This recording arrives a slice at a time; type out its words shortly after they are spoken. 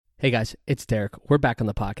Hey guys, it's Derek. We're back on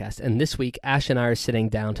the podcast, and this week Ash and I are sitting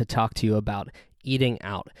down to talk to you about eating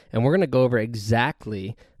out, and we're going to go over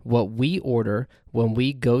exactly what we order when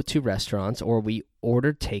we go to restaurants or we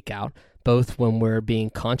order takeout, both when we're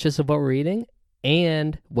being conscious of what we're eating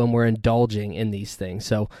and when we're indulging in these things.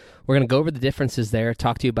 So we're going to go over the differences there,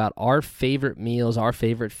 talk to you about our favorite meals, our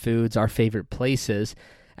favorite foods, our favorite places,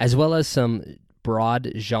 as well as some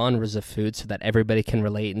broad genres of food so that everybody can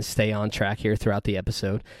relate and stay on track here throughout the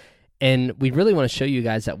episode. And we really want to show you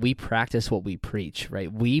guys that we practice what we preach,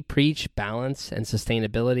 right? We preach balance and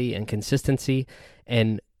sustainability and consistency,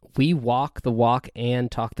 and we walk the walk and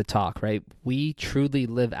talk the talk, right? We truly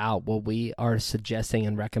live out what we are suggesting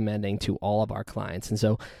and recommending to all of our clients. And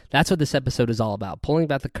so that's what this episode is all about, pulling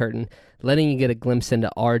back the curtain, letting you get a glimpse into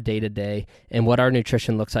our day-to-day and what our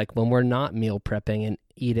nutrition looks like when we're not meal prepping and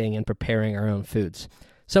eating and preparing our own foods.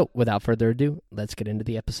 So without further ado, let's get into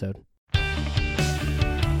the episode.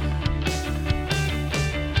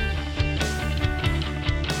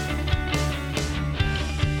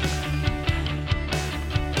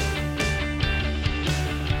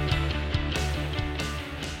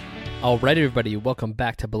 All right, everybody, welcome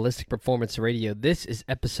back to Ballistic Performance Radio. This is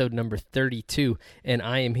episode number 32, and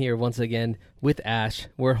I am here once again with Ash.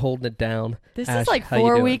 We're holding it down. This Ash, is like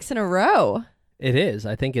 4 weeks in a row. It is.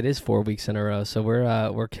 I think it is 4 weeks in a row, so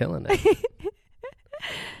we're killing it.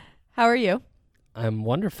 How are you? I'm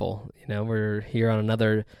wonderful. You know, we're here on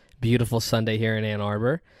another beautiful Sunday here in Ann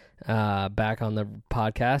Arbor, back on the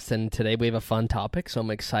podcast, and today we have a fun topic, so I'm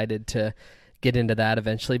excited to get into that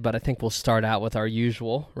eventually, but I think we'll start out with our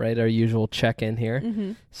usual check-in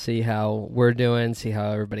here, see how we're doing, see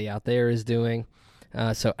how everybody out there is doing.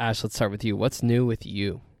 So Ash, let's start with you. What's new with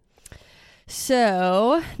you?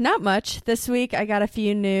 So, not much. This week I got a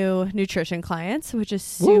few new nutrition clients, which is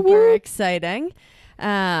super exciting.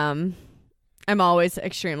 I'm always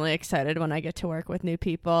extremely excited when I get to work with new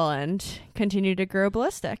people and continue to grow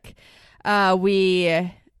Ballistic.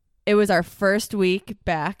 It was our first week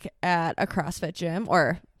back at a CrossFit gym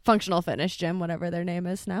or functional fitness gym, whatever their name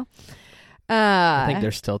is now. I think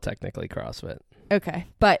they're still technically CrossFit. Okay.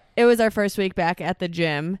 But it was our first week back at the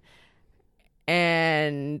gym,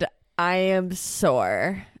 and I am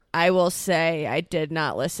sore. I will say I did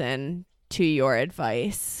not listen to your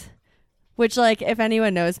advice, which, like, if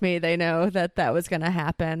anyone knows me, they know that that was going to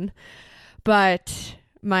happen. But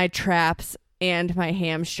my traps and my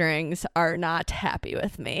hamstrings are not happy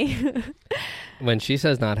with me. When she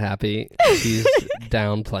says not happy, she's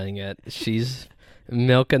downplaying it. She's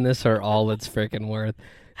milking this for all it's freaking worth.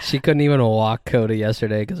 She couldn't even walk Coda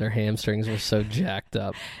yesterday because her hamstrings were so jacked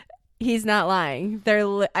up. He's not lying.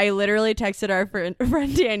 I literally texted our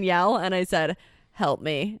friend Danielle and I said, help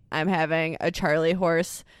me. I'm having a Charlie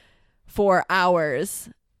horse for hours,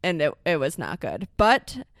 and it was not good.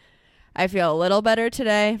 But I feel a little better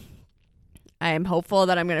today. I am hopeful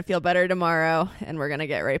that I'm going to feel better tomorrow, and we're going to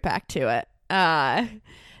get right back to it.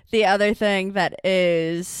 The other thing that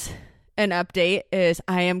is an update is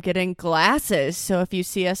I am getting glasses. So if you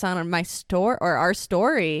see us on my store or our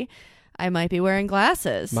story, I might be wearing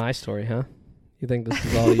glasses. My story, huh? You think this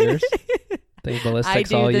is all yours? Think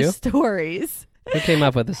Ballistic's all you? I do the stories. Who came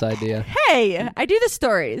up with this idea? Hey, I do the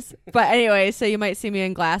stories. But anyway, so you might see me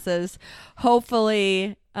in glasses.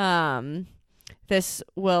 Hopefully, this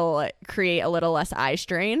will create a little less eye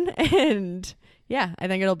strain, and yeah, I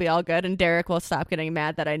think it'll be all good, and Derek will stop getting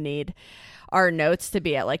mad that I need our notes to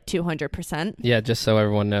be at like 200%. Yeah, just so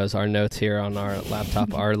everyone knows, our notes here on our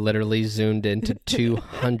laptop are literally zoomed into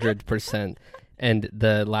 200%, and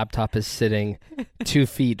the laptop is sitting 2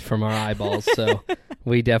 feet from our eyeballs, so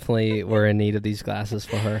we definitely were in need of these glasses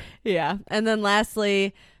for her. Yeah, and then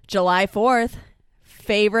lastly, July 4th,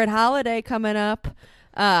 favorite holiday coming up.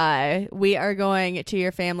 We are going to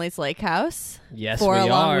your family's lake house for a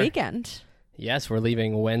long weekend. Yes, we're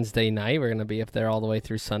leaving Wednesday night. We're going to be up there all the way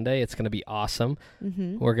through Sunday. It's going to be awesome.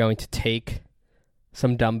 We're going to take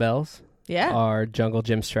some dumbbells, our Jungle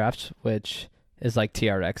Gym straps, which is like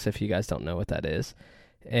TRX if you guys don't know what that is,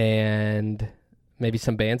 and maybe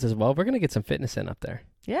some bands as well. We're going to get some fitness in up there.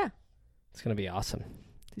 Yeah. It's going to be awesome.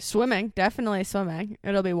 Swimming, definitely swimming.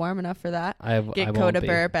 It'll be warm enough for that. Get Coda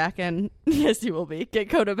Bear back in. Yes, you will be. Get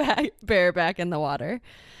Coda Bear back in the water.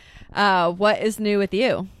 What is new with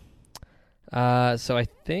you? So I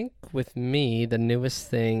think with me, the newest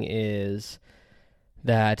thing is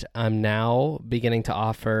that I'm now beginning to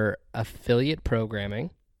offer affiliate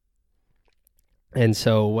programming. And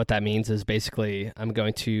so what that means is basically I'm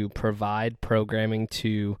going to provide programming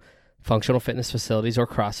to functional fitness facilities or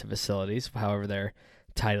CrossFit facilities, however they're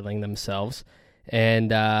titling themselves.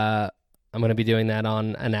 And I'm going to be doing that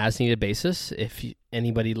on an as-needed basis. If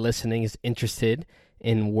anybody listening is interested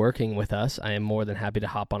in working with us, I am more than happy to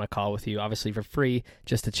hop on a call with you, obviously for free,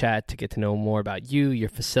 just to chat, to get to know more about you, your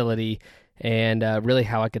facility, and really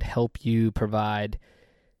how I could help you provide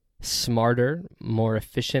smarter, more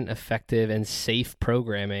efficient, effective, and safe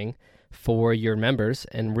programming for your members,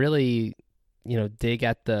 and really, dig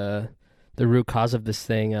at the root cause of this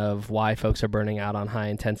thing of why folks are burning out on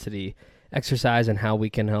high-intensity exercise and how we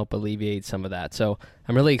can help alleviate some of that. So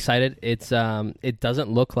I'm really excited. It doesn't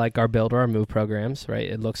look like our Build or our Move programs, right?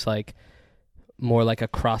 It looks like more like a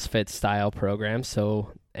CrossFit style program.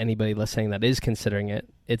 So anybody listening that is considering it,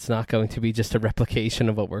 it's not going to be just a replication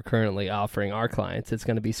of what we're currently offering our clients. It's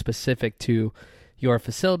going to be specific to your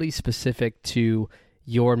facility, specific to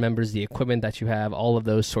your members, the equipment that you have, all of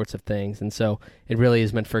those sorts of things. And so it really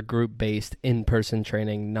is meant for group-based in-person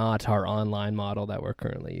training, not our online model that we're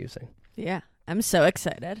currently using. Yeah, I'm so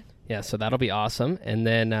excited. Yeah, so that'll be awesome. And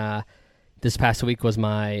then this past week was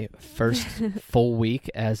my first full week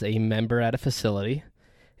as a member at a facility.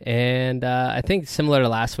 And I think similar to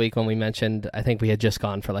last week when we mentioned, I think we had just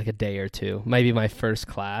gone for like a day or two, maybe my first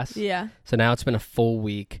class. Yeah. So now it's been a full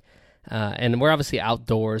week. And we're obviously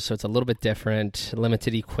outdoors, so it's a little bit different.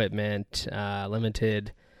 Limited equipment,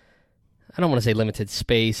 limited, I don't want to say limited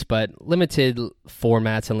space, but limited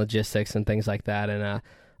formats and logistics and things like that. And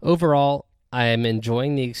overall, I am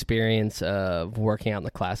enjoying the experience of working out in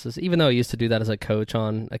the classes, even though I used to do that as a coach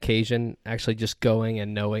on occasion, actually just going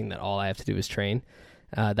and knowing that all I have to do is train.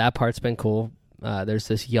 That part's been cool. There's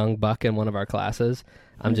this young buck in one of our classes.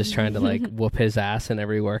 I'm just trying to like whoop his ass in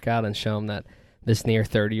every workout and show him that this near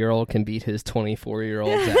 30-year-old can beat his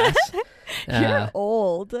 24-year-old's ass. You're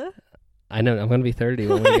old. I know. I'm going to be 30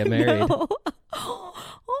 when we get married. No. Oh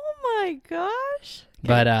my gosh.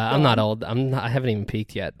 But I'm not old. I haven't even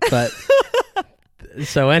peaked yet. But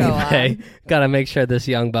so anyway, got to make sure this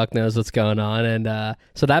young buck knows what's going on. And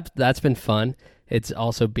so that's been fun. It's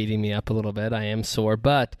also beating me up a little bit. I am sore,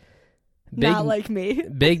 but not like me.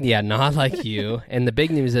 Not like you. And the big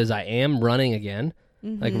news is I am running again.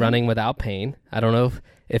 Mm-hmm. Like running without pain. I don't know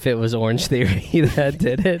if it was Orange Theory that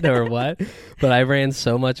did it or what, but I ran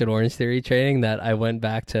so much at Orange Theory training that I went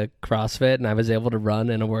back to CrossFit and I was able to run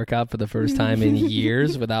in a workout for the first time in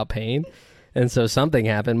years without pain. And so something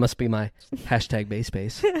happened. Must be my #base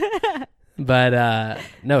pace. But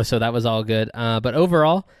no, so that was all good. But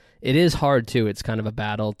overall, it is hard too. It's kind of a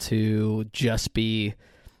battle to just be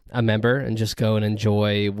a member and just go and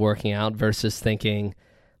enjoy working out versus thinking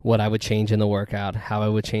what I would change in the workout, how I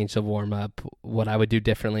would change the warm-up, what I would do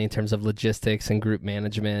differently in terms of logistics and group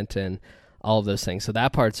management and all of those things. So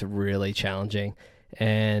that part's really challenging.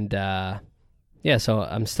 And, so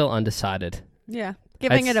I'm still undecided. Yeah,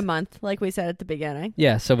 giving it a month, like we said at the beginning.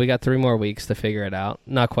 Yeah, so we got 3 more weeks to figure it out.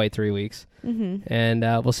 Not quite 3 weeks. Mm-hmm. And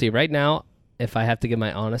we'll see. Right now, if I have to give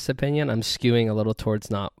my honest opinion, I'm skewing a little towards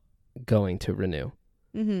not going to renew.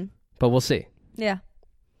 Mm-hmm. But we'll see. Yeah.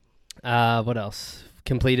 What else?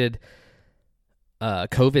 Completed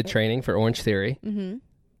COVID training for Orange Theory.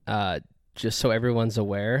 Mm-hmm. Just so everyone's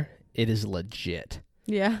aware, it is legit.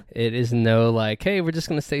 Yeah. It is no like, hey, we're just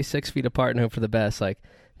going to stay 6 feet apart and hope for the best. Like,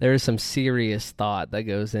 there is some serious thought that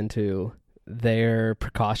goes into their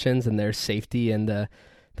precautions and their safety and the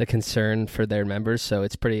concern for their members. So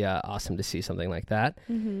it's pretty awesome to see something like that.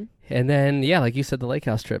 Mm-hmm. And then, like you said, the lake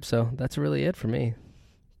house trip. So that's really it for me.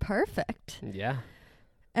 Perfect. Yeah.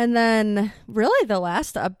 And then really the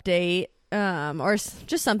last update,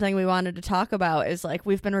 just something we wanted to talk about is like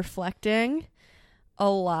we've been reflecting a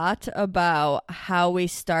lot about how we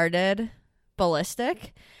started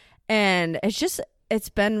Ballistic. And it's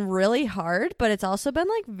been really hard, but it's also been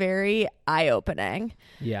like very eye-opening.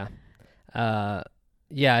 Yeah. I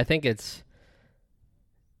think it's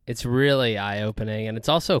really eye-opening, and it's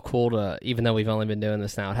also cool to, even though we've only been doing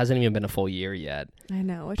this now, it hasn't even been a full year yet. I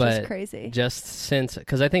know, which is crazy. Just since,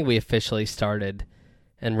 because I think we officially started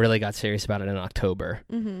and really got serious about it in October.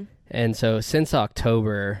 Mm-hmm. And so since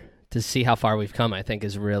October, to see how far we've come, I think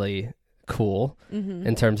is really cool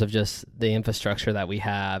in terms of just the infrastructure that we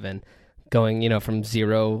have and going, from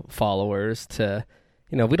 0 followers to,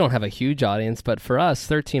 we don't have a huge audience, but for us,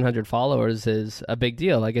 1,300 followers is a big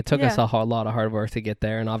deal. Like, it took us a lot of hard work to get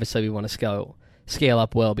there, and obviously we want to scale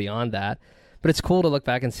up well beyond that. But it's cool to look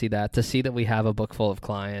back and see that, to see that we have a book full of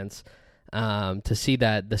clients, to see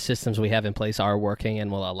that the systems we have in place are working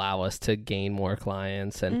and will allow us to gain more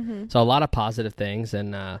clients. And so a lot of positive things.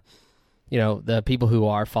 And, the people who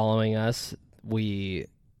are following us, we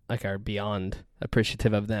are beyond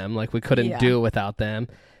appreciative of them. Like, we couldn't do it without them.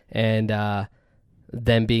 And,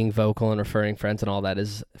 them being vocal and referring friends and all that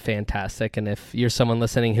is fantastic. And if you're someone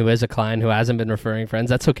listening who is a client who hasn't been referring friends,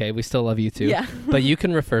 that's okay. We still love you too. Yeah. But you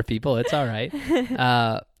can refer people. It's all right.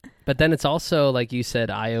 But then it's also, like you said,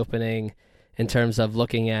 eye-opening in terms of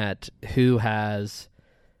looking at who's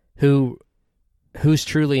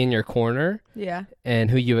truly in your corner. Yeah.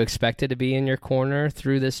 And who you expected to be in your corner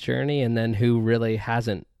through this journey, and then who really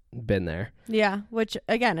hasn't been there. Yeah, which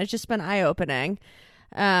again, it's just been eye-opening.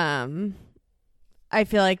 I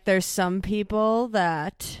feel like there's some people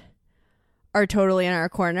that are totally in our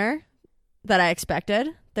corner that I expected.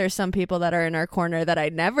 There's some people that are in our corner that I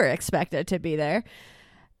never expected to be there.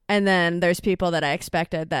 And then there's people that I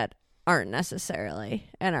expected that aren't necessarily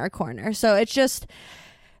in our corner. So it's just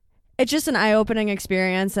an eye-opening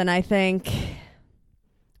experience. And I think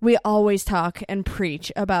we always talk and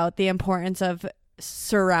preach about the importance of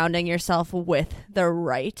surrounding yourself with the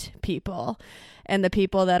right people and the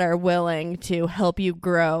people that are willing to help you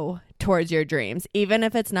grow towards your dreams, even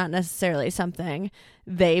if it's not necessarily something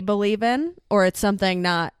they believe in or it's something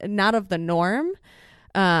not of the norm.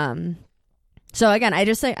 So again, I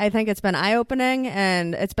think it's been eye-opening,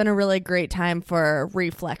 and it's been a really great time for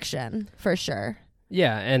reflection for sure.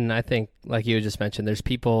 Yeah, and I think, like you just mentioned, there's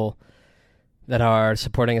people that are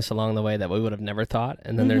supporting us along the way that we would have never thought,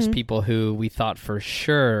 and then there's people who we thought for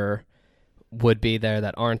sure would be there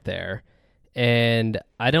that aren't there. And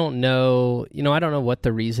I don't know what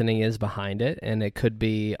the reasoning is behind it, and it could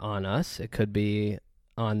be on us, it could be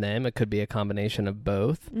on them, it could be a combination of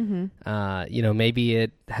both. Maybe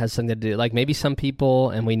it has something to do, like maybe some people,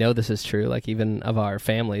 and we know this is true, like even of our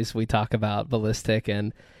families, we talk about Ballistic,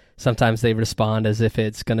 and sometimes they respond as if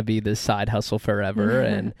it's going to be this side hustle forever,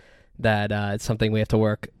 and that it's something we have to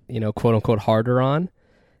work, quote unquote, harder on.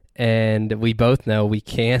 And we both know we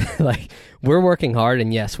can't, like, we're working hard,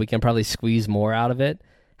 and yes, we can probably squeeze more out of it.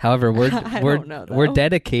 However, we're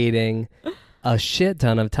dedicating a shit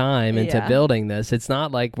ton of time into building this. It's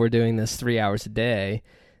not like we're doing this 3 hours a day.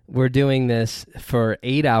 We're doing this for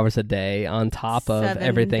 8 hours a day on top of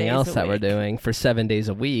everything else that we're doing for 7 days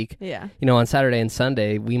a week. Yeah. On Saturday and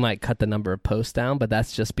Sunday, we might cut the number of posts down, but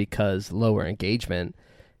that's just because lower engagement.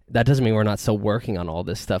 That doesn't mean we're not still working on all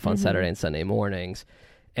this stuff on Saturday and Sunday mornings.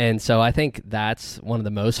 And so I think that's one of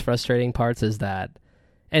the most frustrating parts is that,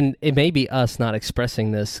 and it may be us not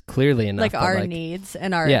expressing this clearly enough. Like our needs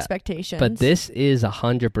and our expectations. But this is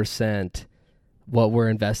 100% what we're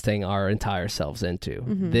investing our entire selves into.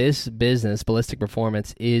 This business, Ballistic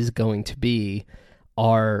Performance, is going to be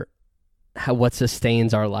what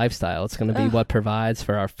sustains our lifestyle. It's going to be what provides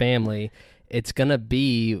for our family. It's going to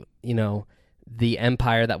be, the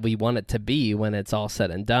empire that we want it to be when it's all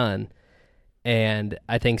said and done. And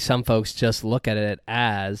I think some folks just look at it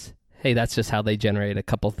as, hey, that's just how they generate a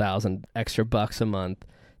couple $1,000 extra a month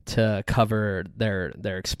to cover their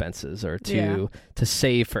expenses or to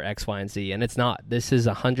save for X, Y, and Z. And it's not. This is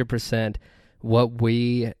 100% what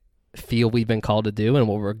we feel we've been called to do and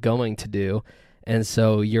what we're going to do. And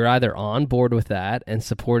so you're either on board with that and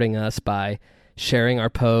supporting us by sharing our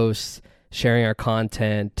posts, sharing our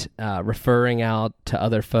content, referring out to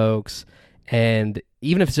other folks, and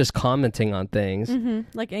even if it's just commenting on things.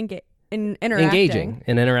 Like interacting. Engaging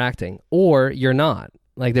and interacting. Or you're not.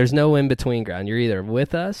 Like, there's no in-between ground. You're either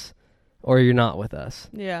with us or you're not with us.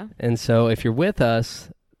 Yeah. And so if you're with us,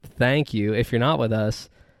 thank you. If you're not with us,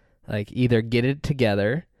 like, either get it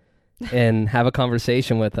together and have a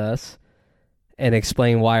conversation with us and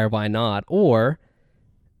explain why or why not, or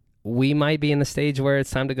we might be in the stage where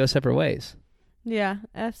it's time to go separate ways. Yeah,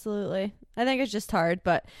 absolutely. I think it's just hard,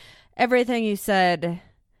 but everything you said,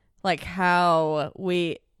 like how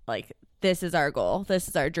we, like, this is our goal, this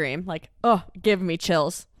is our dream, like, oh, give me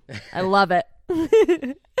chills. I love it.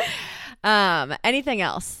 Anything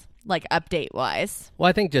else, like, update wise? Well,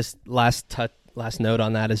 I think just last note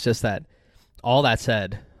on that is just that, all that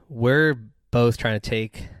said, we're both trying to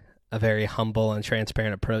take a very humble and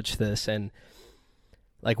transparent approach to this, and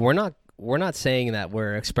like, we're not saying that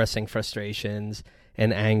we're expressing frustrations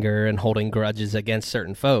and anger and holding grudges against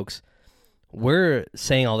certain folks. We're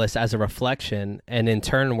saying all this as a reflection, and in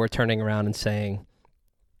turn, we're turning around and saying,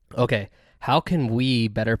 okay, how can we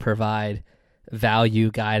better provide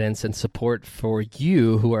value, guidance, and support for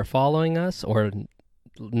you who are following us or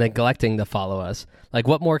neglecting to follow us? Like,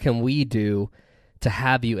 what more can we do to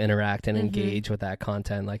have you interact and engage with that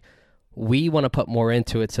content? Like, we want to put more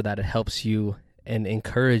into it so that it helps you and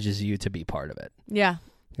encourages you to be part of it. Yeah,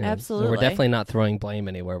 absolutely. So we're definitely not throwing blame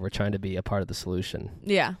anywhere. We're trying to be a part of the solution.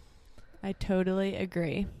 Yeah, I totally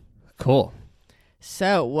agree. Cool.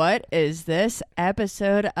 So, what is this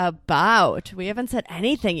episode about? We haven't said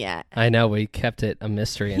anything yet. I know, we kept it a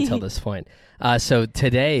mystery until this point. So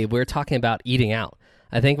today we're talking about eating out.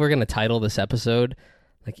 I think we're going to title this episode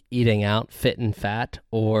like Eating Out, Fit and Fat,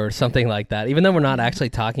 or something like that, even though we're not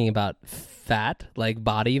actually talking about fat, like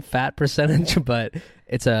body fat percentage, but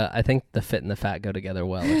I think the fit and the fat go together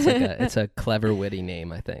well. It's a clever, witty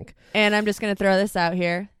name, I think. And I'm just going to throw this out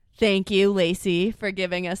here. Thank you, Lacey, for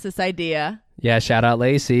giving us this idea. Yeah, shout out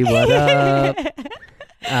Lacey. What up?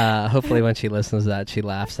 Hopefully when she listens to that, she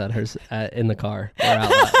laughs at her in the car or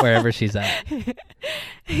out wherever she's at.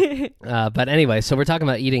 But anyway, so we're talking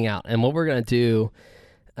about eating out. And what we're going to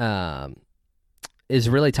do is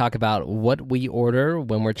really talk about what we order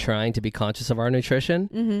when we're trying to be conscious of our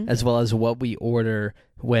nutrition, as well as what we order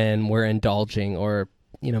when we're indulging or,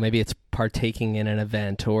 maybe it's partaking in an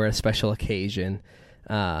event or a special occasion.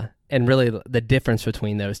 And really the difference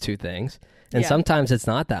between those two things. And sometimes it's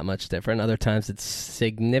not that much different. Other times it's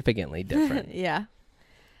significantly different. Yeah.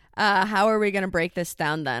 How are we going to break this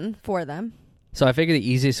down then for them? So I figure the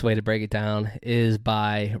easiest way to break it down is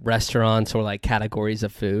by restaurants or like categories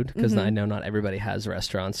of food, because I know not everybody has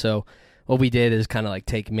restaurants. So what we did is kind of like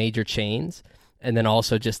take major chains and then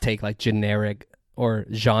also just take like generic or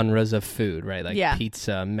genres of food, right? Like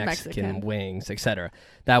pizza, Mexican wings, etc.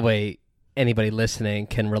 That way anybody listening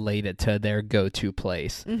can relate it to their go-to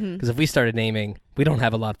place. Because if we started naming, we don't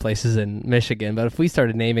have a lot of places in Michigan, but if we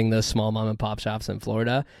started naming those small mom and pop shops in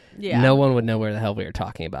Florida, no one would know where the hell we were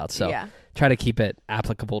talking about. So try to keep it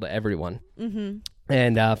applicable to everyone.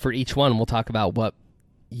 And for each one, we'll talk about what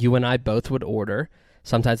you and I both would order.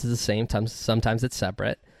 Sometimes it's the same, sometimes it's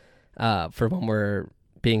separate for when we're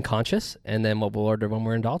being conscious, and then what we'll order when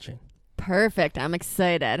we're indulging. Perfect. I'm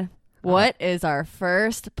excited. What is our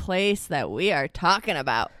first place that we are talking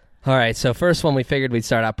about? All right, so first one, we figured we'd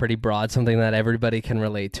start out pretty broad, something that everybody can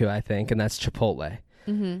relate to, I think, and that's Chipotle.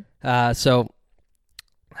 So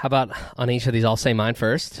how about on each of these, I'll say mine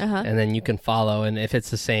first, and then you can follow, and if it's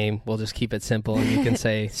the same, we'll just keep it simple, and you can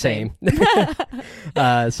say same. So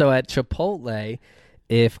at Chipotle,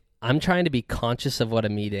 if I'm trying to be conscious of what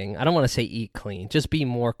I'm eating, I don't want to say eat clean, just be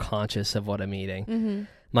more conscious of what I'm eating.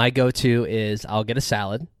 My go-to is I'll get a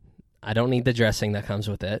salad. I don't need the dressing that comes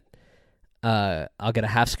with it. I'll get a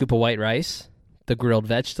half scoop of white rice, the grilled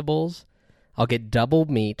vegetables. I'll get double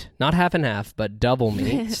meat, not half and half, but double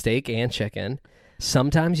meat, steak and chicken.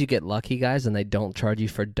 Sometimes you get lucky, guys, and they don't charge you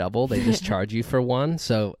for double. They just charge you for one.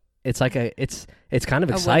 So it's like it's kind of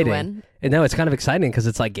exciting. Win-win. And no, it's kind of exciting because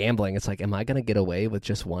it's like gambling. It's like, am I going to get away with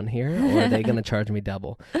just one here, or are they going to charge me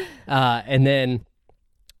double? And then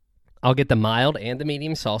I'll get the mild and the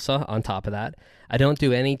medium salsa on top of that. I don't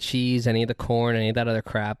do any cheese, any of the corn, any of that other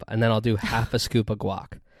crap. And then I'll do half a scoop of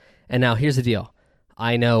guac. And now here's the deal.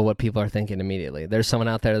 I know what people are thinking immediately. There's someone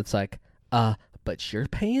out there that's like, but you're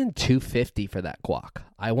paying $2.50 for that guac.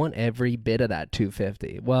 I want every bit of that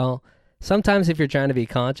 $2.50. Well, sometimes if you're trying to be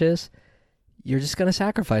conscious, you're just going to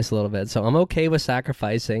sacrifice a little bit. So I'm okay with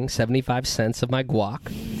sacrificing 75 cents of my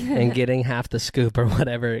guac and getting half the scoop or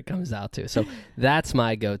whatever it comes out to. So that's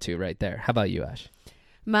my go-to right there. How about you, Ash?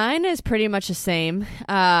 Mine is pretty much the same.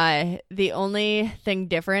 The only thing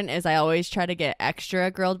different is I always try to get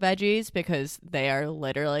extra grilled veggies because they are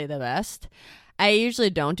literally the best. I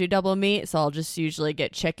usually don't do double meat, so I'll just usually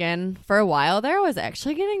get chicken. For a while there, I was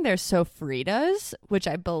actually getting their sofritas, which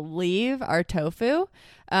I believe are tofu.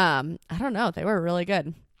 I don't know. They were really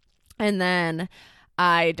good. And then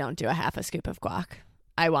I don't do a half a scoop of guac.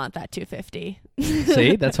 I want that $2.50.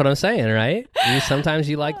 See, that's what I'm saying, right? Sometimes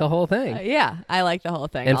you like the whole thing. Yeah, I like the whole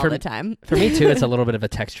thing and all the time. For me, too, it's a little bit of a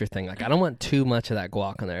texture thing. Like, I don't want too much of that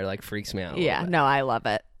guac on there. It, like, freaks me out a little bit. No, I love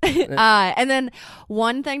it. And then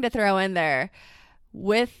one thing to throw in there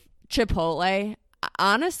with Chipotle,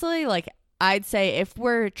 honestly, like, I'd say if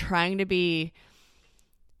we're trying to be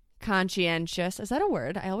conscientious, is that a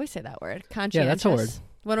word? I always say that word. Conscientious. Yeah, that's a word.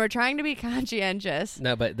 When we're trying to be conscientious.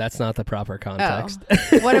 No, but that's not the proper context.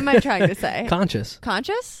 Oh. What am I trying to say? Conscious.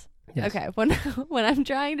 Conscious? Yes. Okay. When I'm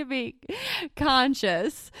trying to be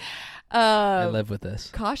conscious. I live with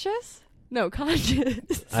this. Cautious? No,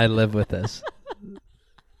 conscious. I live with this.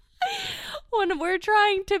 When we're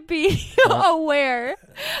trying to be aware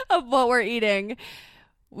of what we're eating,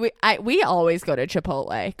 we always go to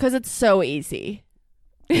Chipotle because it's so easy.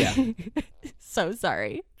 Yeah. So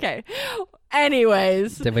sorry. Okay.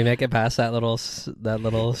 Anyways, did we make it past that little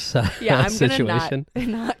yeah, I'm situation? Gonna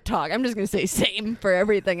not talk. I'm just gonna say same for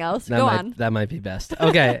everything else. Go on. That might be best.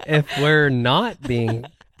 Okay, if we're not being,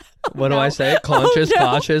 what do I say? Conscious,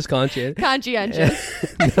 cautious,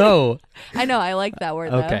 conscientious. No. I know. I like that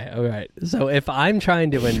word. Okay. All right. So if I'm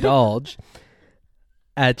trying to indulge,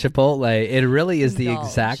 at Chipotle, it really is the Indulge.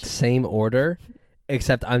 exact same order,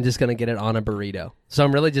 except I'm just going to get it on a burrito. So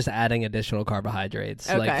I'm really just adding additional carbohydrates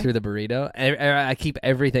like Okay. through the burrito. I keep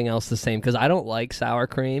everything else the same because I don't like sour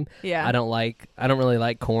cream. Yeah. I don't really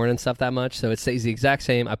like corn and stuff that much. So it stays the exact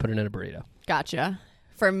same. I put it in a burrito. Gotcha.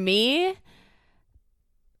 For me,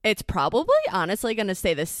 it's probably honestly going to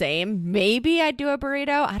stay the same. Maybe I'd do a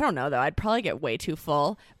burrito. I don't know, though. I'd probably get way too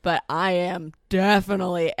full. But I am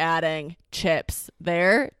definitely adding chips.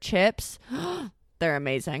 Their chips, they're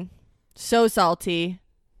amazing. So salty,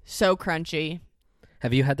 so crunchy.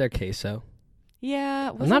 Have you had their queso? Yeah.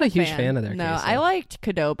 I'm not a huge fan of their No, queso. I liked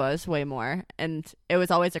Qdoba's way more. And it was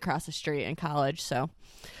always across the street in college. So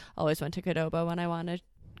always went to Qdoba when I wanted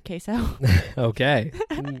queso. Okay.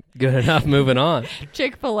 Good enough. Moving on.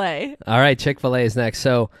 Chick-fil-A. All right, Chick-fil-A is next.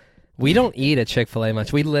 So we don't eat at Chick-fil-A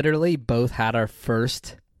much. We literally both had our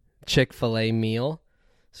first Chick-fil-A meal.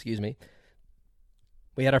 Excuse me.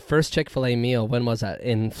 We had our first Chick-fil-A meal. When was that?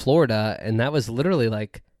 In Florida, and that was literally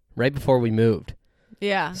like right before we moved.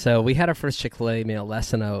 Yeah. So we had our first Chick-fil-A meal less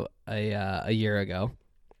than a year ago.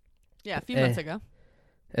 Yeah, a few months ago.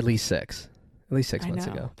 At least 6 I months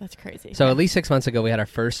know. ago. That's crazy. So at least 6 months ago, we had our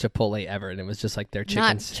first Chipotle ever, and it was just like their chicken.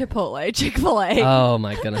 Not Chipotle, Chick-fil-A. Oh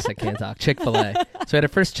my goodness, I can't talk. Chick-fil-A. So we had our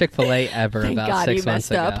first Chick-fil-A ever Thank about God 6 you months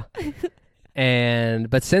messed ago. up.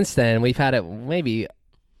 But since then, we've had it maybe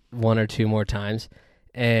one or two more times.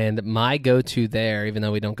 And my go-to there, even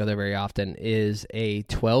though we don't go there very often, is a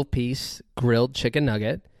 12-piece grilled chicken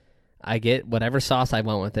nugget. I get whatever sauce I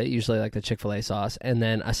want with it, usually like the Chick-fil-A sauce, and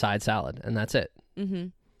then a side salad, and that's it. Mm-hmm.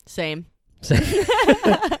 Same.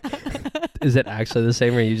 Is it actually the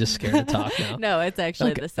same, or are you just scared to talk now? No, it's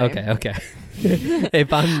actually Okay, the same. Okay.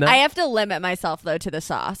 If I'm not, I have to limit myself, though, to the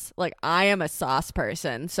sauce. Like, I am a sauce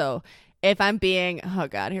person. So if I'm being, oh,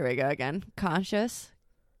 God, here we go again, conscious.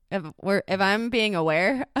 If I'm being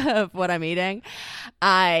aware of what I'm eating,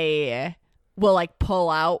 I will, like, pull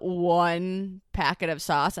out one packet of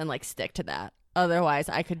sauce and, like, stick to that. Otherwise,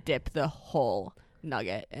 I could dip the whole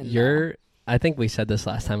nugget in I think we said this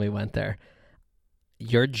last time we went there.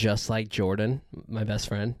 You're just like Jordan, my best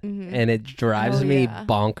friend, and it drives me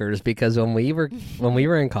bonkers because when we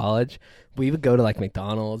were in college, we would go to like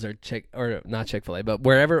McDonald's or not Chick-fil-A, but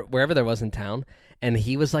wherever there was in town, and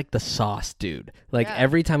he was like the sauce dude. Like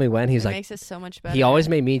every time we went, he's like, makes it so much better. He always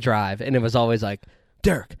made me drive, and it was always like,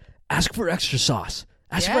 Derek, ask for extra sauce.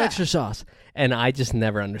 Ask for extra sauce. And I just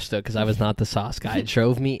never understood because I was not the sauce guy. It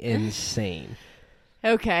drove me insane.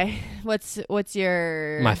 Okay. What's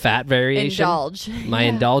your My fat variation? indulge? My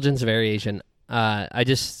indulgence variation. I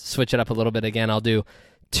just switch it up a little bit again. I'll do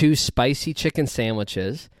 2 spicy chicken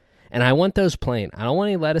sandwiches, and I want those plain. I don't want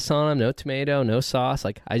any lettuce on them, no tomato, no sauce.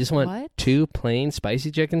 Like I just want 2 plain spicy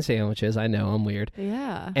chicken sandwiches. I know I'm weird.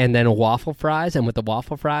 Yeah. And then waffle fries, and with the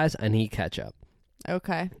waffle fries, I need ketchup.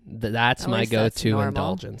 Okay. That's At my least that's go-to normal.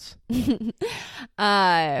 indulgence.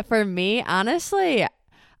 For me, honestly,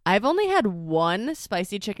 I've only had one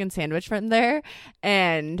spicy chicken sandwich from there,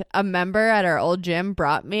 and a member at our old gym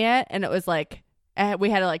brought me it, and it was like we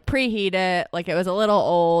had to like preheat it, like it was a little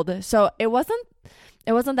old, so it wasn't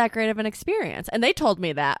that great of an experience. And they told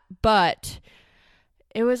me that, but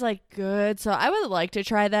it was like good, so I would like to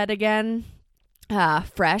try that again,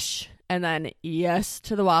 fresh, and then yes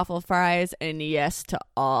to the waffle fries, and yes to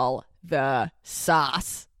all the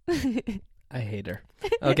sauce. I hate her.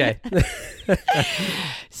 Okay.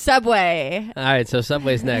 Subway. All right, so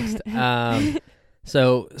Subway's next.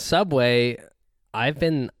 So Subway, I've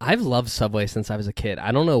loved Subway since I was a kid.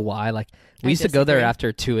 I don't know why. Like we used to go there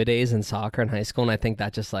after 2-a-days in soccer in high school, and I think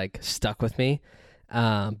that just like stuck with me.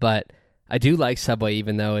 But I do like Subway,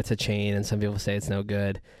 even though it's a chain, and some people say it's no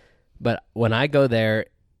good. But when I go there,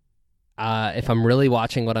 if I'm really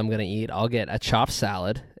watching what I'm going to eat, I'll get a chopped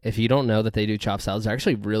salad. If you don't know that they do chopped salads, they're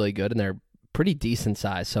actually really good, and they're pretty decent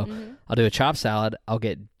size. So I'll do a chopped salad. I'll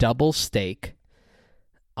get double steak.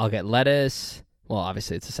 I'll get lettuce. Well,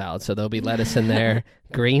 obviously it's a salad, so there'll be lettuce in there,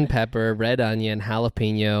 green pepper, red onion,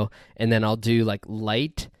 jalapeno, and then I'll do like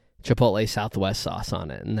light Chipotle Southwest sauce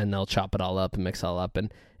on it, and then they'll chop it all up and mix it all up,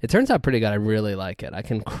 and it turns out pretty good. I really like it. I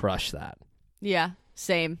can crush that. Yeah,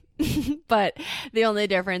 same. But the only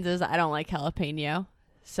difference is I don't like jalapeno,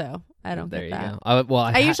 so I don't There get you that. go.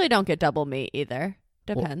 I usually don't get double meat either.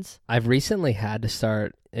 Depends. Well, I've recently had to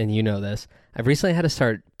start, and you know this, I've recently had to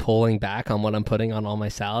start pulling back on what I'm putting on all my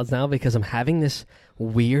salads now because I'm having this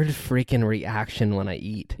weird freaking reaction when I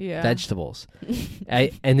eat vegetables.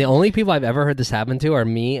 And the only people I've ever heard this happen to are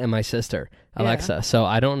me and my sister, Alexa. Yeah. So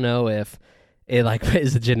I don't know if it like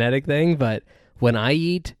is a genetic thing, but when I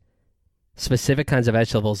eat specific kinds of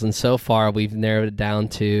vegetables, and so far we've narrowed it down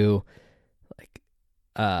to like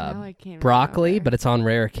Now I can't broccoli, remember. but it's on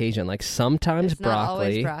rare occasion. Like sometimes It's not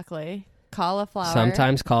always broccoli, broccoli. Cauliflower.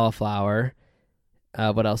 sometimes cauliflower.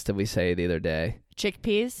 What else did we say the other day?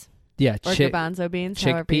 Chickpeas. Yeah, Or garbanzo beans,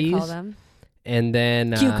 however you call chickpeas. them. And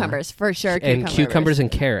then Cucumbers, for sure. and cucumbers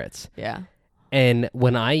and carrots. Yeah. And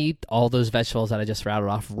when I eat all those vegetables that I just rattled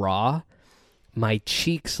off raw, my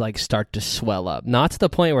cheeks like start to swell up. Not to the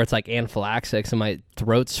point where it's like anaphylaxis and my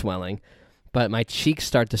throat's swelling, but my cheeks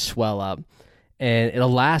start to swell up. And it'll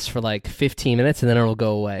last for like 15 minutes and then it'll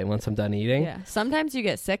go away once I'm done eating. Yeah. Sometimes you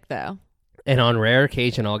get sick, though. And on rare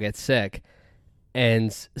occasion, I'll get sick.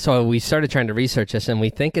 And so we started trying to research this, and we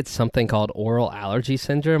think it's something called oral allergy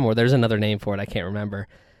syndrome, or there's another name for it. I can't remember.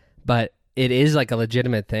 But it is like a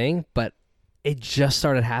legitimate thing, but it just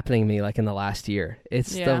started happening to me like in the last year.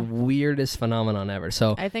 It's the weirdest phenomenon ever.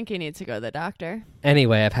 So I think you need to go to the doctor.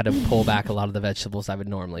 anyway, I've had to pull back a lot of the vegetables I would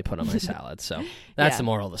normally put on my salad. So that's Yeah. the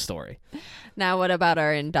moral of the story. Now, what about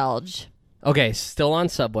our indulge? Okay, still on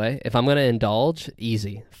Subway. If I'm going to indulge,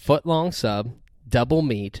 easy. Foot-long sub, double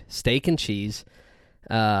meat, steak and cheese,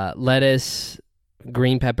 lettuce,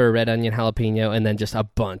 green pepper, red onion, jalapeno, and then just a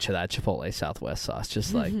bunch of that Chipotle Southwest sauce.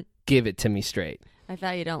 Just like, give it to me straight. I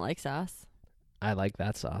thought you don't like sauce. I like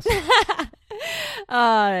that sauce.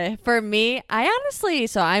 For me,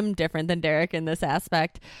 so I'm different than Derek in this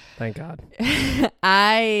aspect. Thank God.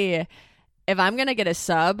 If I'm going to get a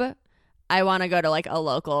sub, I want to go to like a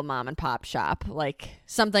local mom and pop shop, like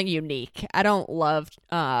something unique. I don't love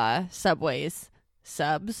Subway's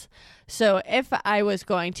subs. So if I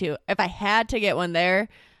had to get one there,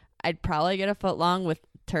 I'd probably get a foot long with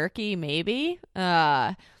turkey, maybe.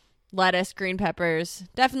 Lettuce, green peppers,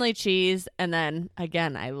 definitely cheese. And then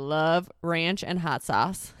again, I love ranch and hot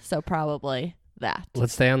sauce. So probably that.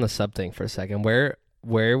 Let's stay on the sub thing for a second. Where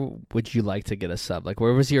would you like to get a sub? Like,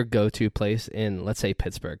 where was your go-to place in, let's say,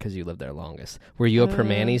 Pittsburgh, because you lived there longest? Were you a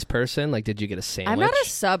Permanis person? Like, did you get a sandwich? I'm not a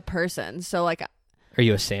sub person. So like, Are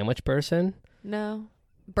you a sandwich person? no.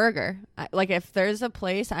 Burger. Like if there's a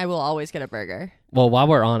place, I will always get a burger. Well, while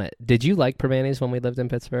we're on it, did you like Permanis when we lived in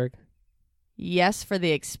Pittsburgh? Yes, for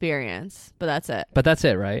the experience, but that's it. But that's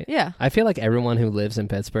it, right? Yeah. I feel like everyone who lives in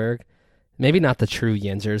Pittsburgh, maybe not the true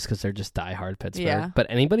Yinzers because they're just diehard Pittsburgh, Yeah. but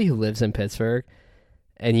anybody who lives in Pittsburgh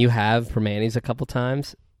and you have Permanis a couple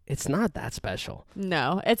times, it's not that special.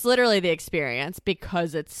 No, it's literally the experience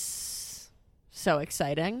because it's so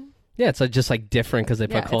exciting. Yeah, it's like just like different because they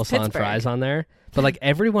put Yeah, it's coleslaw and Pittsburgh. fries on there. But like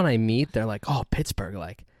everyone I meet, they're like, "Oh, Pittsburgh!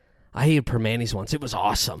 Like, I ate Permanis once. It was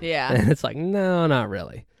awesome." Yeah. And it's like, no, not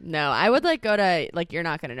really. No, I would like go to like you're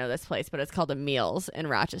not gonna know this place, but it's called a Meals in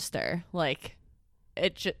Rochester. Like,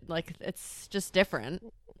 it's just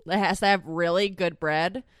different. It has to have really good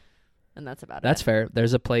bread, and that's about That's it. fair.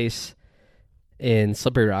 There's a place in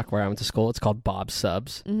Slippery Rock where I went to school. It's called Bob's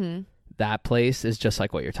Subs. Mm-hmm. That place is just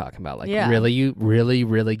like what you're talking about. Like Yeah.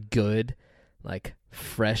 really good, like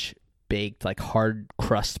fresh baked, like hard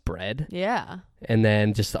crust bread, Yeah. and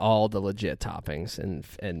then just all the legit toppings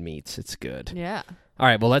and meats. It's good. Yeah. All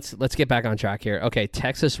right, well let's get back on track here. Okay,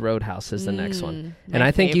 Texas Roadhouse is the next one, My and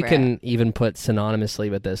I think you favorite. can even put synonymously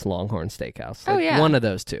with this Longhorn Steakhouse. Oh, Like, yeah. one of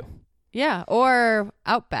those two. Yeah, or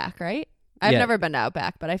Outback, right? I've Yeah. never been to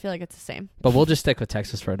Outback, but I feel like it's the same. But we'll just stick with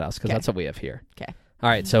Texas Roadhouse because 'Kay. that's what we have here. Okay. All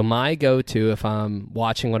right, so my go-to if I'm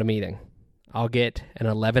watching what I'm eating, I'll get an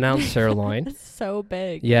 11-ounce sirloin. It's so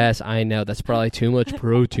big. Yes, I know. That's probably too much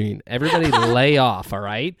protein. Everybody lay off, all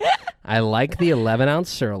right? I like the 11-ounce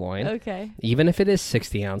sirloin, Okay. even if it is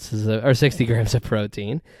 60 grams of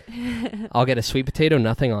protein. I'll get a sweet potato,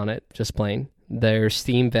 nothing on it, just plain. There's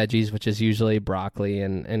steamed veggies, which is usually broccoli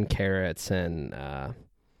and carrots, and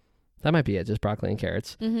that might be it, just broccoli and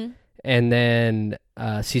carrots. Mm-hmm. And then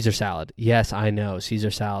Caesar salad. Yes, I know. Caesar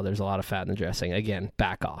salad, there's a lot of fat in the dressing. Again,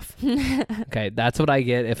 back off. Okay, that's what I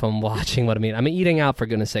get if I'm watching what I mean. I'm eating out, for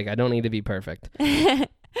goodness sake. I don't need to be perfect.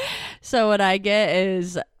 So what I get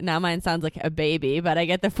is, now mine sounds like a baby, but I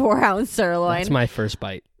get the 4-ounce sirloin. That's my first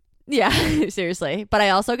bite. Yeah, seriously. But I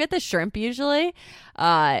also get the shrimp usually.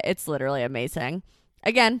 It's literally amazing.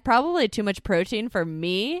 Again, probably too much protein for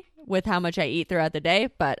me with how much I eat throughout the day,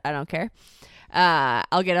 but I don't care.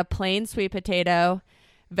 I'll get a plain sweet potato,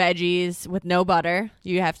 veggies with no butter.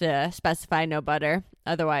 You have to specify no butter.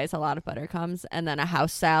 Otherwise, a lot of butter comes. And then a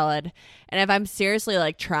house salad. And if I'm seriously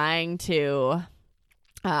like trying to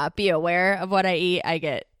be aware of what I eat, I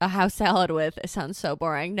get a house salad with, it sounds so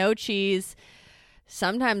boring, no cheese,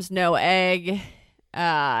 sometimes no egg,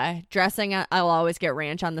 dressing. I'll always get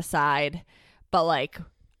ranch on the side, but like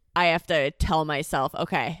I have to tell myself,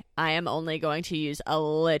 okay, I am only going to use a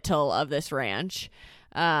little of this ranch,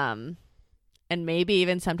 and maybe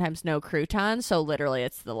even sometimes no croutons. So literally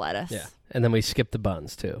it's the lettuce. Yeah. And then we skip the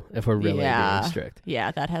buns too, if we're really being strict.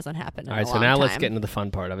 Yeah, that hasn't happened in All right, a so long now time. let's get into the fun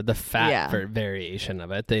part of it, the fat variation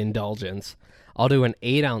of it, the indulgence. I'll do an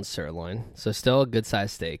 8-ounce sirloin, so still a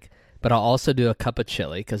good-sized steak, but I'll also do a cup of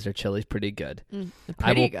chili because their chili's pretty good.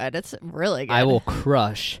 Pretty good. It's really good. I will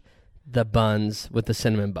crush the buns with the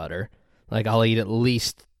cinnamon butter. Like, I'll eat at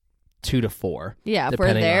least 2 to 4. Yeah, if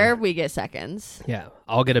we're there, we get seconds. Yeah,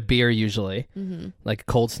 I'll get a beer usually. Like,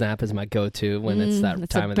 Cold Snap is my go-to when it's that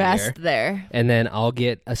time of the year. It's the best there. And then I'll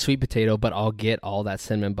get a sweet potato, but I'll get all that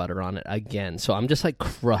cinnamon butter on it again. So I'm just like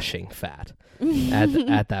crushing fat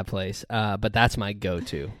at that place. But that's my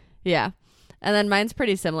go-to. Yeah. And then mine's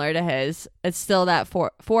pretty similar to his. It's still that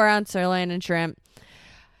 4-ounce sirloin and shrimp.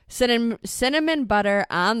 Cinnamon butter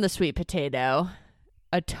on the sweet potato.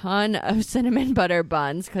 A ton of cinnamon butter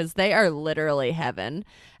buns because they are literally heaven.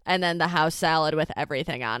 And then the house salad with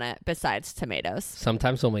everything on it besides tomatoes.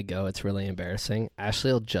 Sometimes when we go, it's really embarrassing.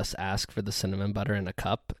 Ashley will just ask for the cinnamon butter in a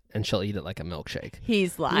cup, and she'll eat it like a milkshake.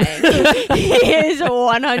 He's lying. He is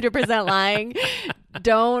 100% lying.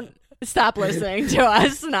 Don't stop listening to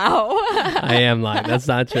us now. I am lying. That's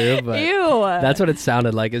not true, but Ew. That's what it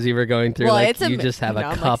sounded like as you were going through. Well, you just have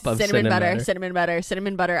a cup of cinnamon butter.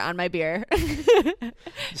 Cinnamon butter on my beer.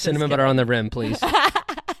 Cinnamon butter on the rim, please.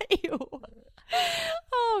 Ew.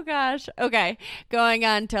 Oh, gosh. Okay. Going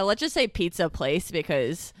on to, let's just say pizza place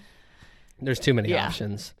because there's too many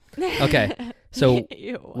options. Okay. So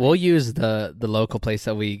we'll use the local place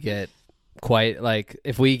that we get quite, like,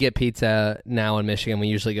 if we get pizza now in Michigan, we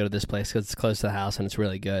usually go to this place because it's close to the house and it's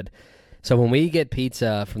really good. So when we get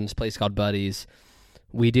pizza from this place called Buddy's,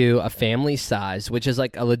 we do a family size, which is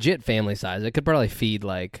like a legit family size. It could probably feed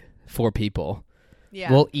like 4 people. Yeah.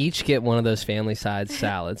 We'll each get one of those family size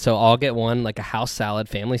salads. So I'll get one, like a house salad,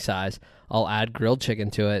 family size. I'll add grilled chicken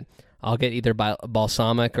to it. I'll get either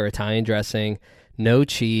balsamic or Italian dressing, no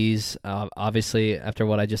cheese. Obviously, after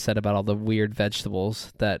what I just said about all the weird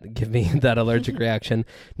vegetables that give me that allergic reaction,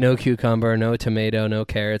 no cucumber, no tomato, no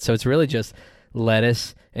carrots. So it's really just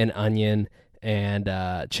lettuce and onion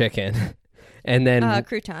and chicken. And then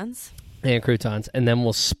croutons. And croutons. And then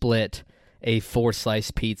we'll split a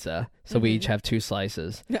 4-slice pizza. So we each have 2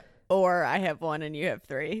 slices. Or I have 1 and you have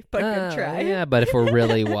 3. But good try. Yeah, but if we're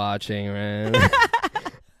really watching, right?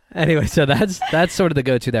 Anyway, so that's sort of the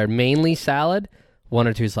go-to there. Mainly salad, 1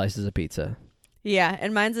 or 2 slices of pizza. Yeah,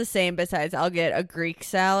 and mine's the same. Besides, I'll get a Greek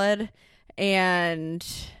salad. And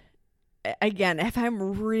again, if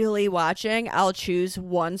I'm really watching, I'll choose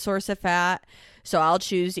one source of fat. So I'll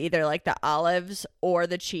choose either like the olives or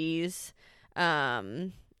the cheese.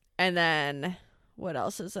 And then what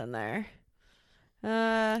else is in there?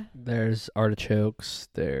 There's artichokes.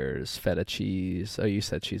 There's feta cheese. Oh, you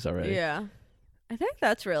said cheese already. Yeah. I think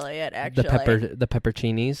that's really it, actually. The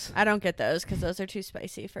pepperoncinis. I don't get those because those are too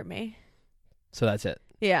spicy for me. So that's it.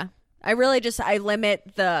 Yeah. I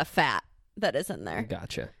limit the fat that is in there.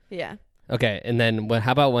 Gotcha. Yeah. Okay. And then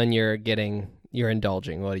how about when you're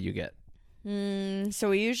indulging? What do you get? So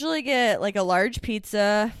we usually get like a large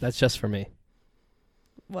pizza. That's just for me.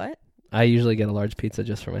 What? I usually get a large pizza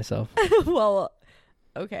just for myself. Well,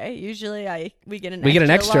 okay. Usually we get an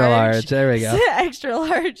extra large. There we go. Extra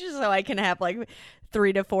large, so I can have like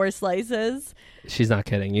 3 to 4 slices. She's not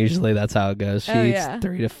kidding. Usually that's how it goes. She eats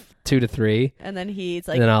 2 to 3, and then he eats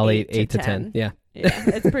like. And then I'll eat 8 to 10. Yeah. Yeah,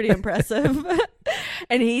 it's pretty impressive.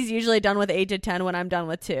 And he's usually done with 8 to 10 when I'm done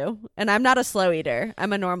with 2. And I'm not a slow eater.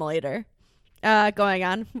 I'm a normal eater. Going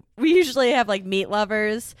on, we usually have like meat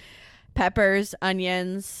lovers, peppers,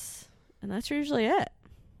 onions, and that's usually it.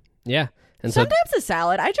 Yeah. And sometimes a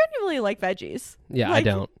salad. I genuinely like veggies. Yeah, I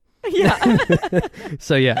don't. Yeah.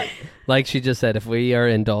 So yeah, like she just said, if we are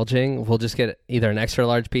indulging, we'll just get either an extra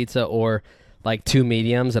large pizza or like 2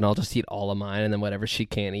 mediums, and I'll just eat all of mine, and then whatever she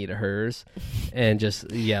can't eat of hers, and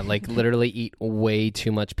just like literally eat way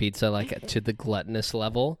too much pizza, like to the gluttonous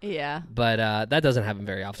level. Yeah. But that doesn't happen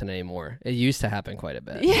very often anymore. It used to happen quite a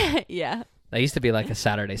bit. Yeah. Yeah. That used to be like a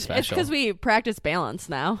Saturday special. It's because we practice balance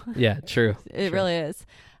now. Yeah. True. It really is.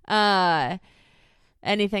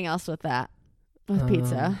 Anything else with that? With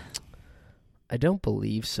pizza? I don't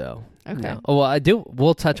believe so. Okay. No. Oh, well, I do.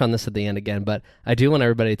 We'll touch on this at the end again, but I do want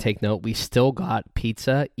everybody to take note. We still got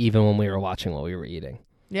pizza even when we were watching what we were eating.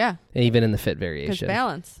 Yeah. And even in the fit variation. Because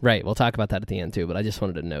balance. Right. We'll talk about that at the end too, but I just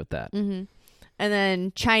wanted to note that. Mm-hmm. And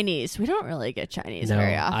then Chinese. We don't really get Chinese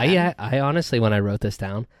very often. I honestly, when I wrote this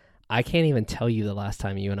down, I can't even tell you the last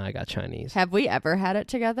time you and I got Chinese. Have we ever had it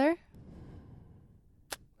together?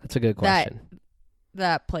 That's a good question.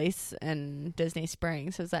 That place in Disney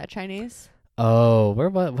Springs, was that Chinese? Oh,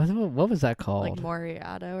 what was that called? Like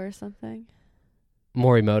Morimoto or something?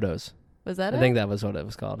 Morimoto's. Was that I think that was what it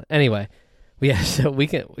was called. Anyway, Yeah, so we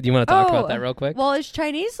can. Do you want to talk about that real quick? Well, is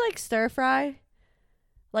Chinese like stir fry?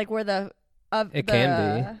 Like where It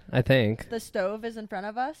can be, I think. The stove is in front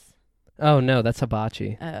of us? Oh, no, that's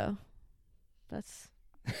hibachi. Oh. That's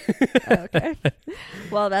okay.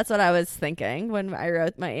 Well, that's what I was thinking when I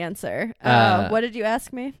wrote my answer. What did you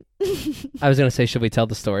ask me? I was going to say, should we tell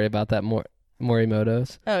the story about that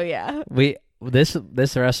Morimoto's? Oh, yeah.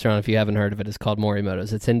 This restaurant, if you haven't heard of it, is called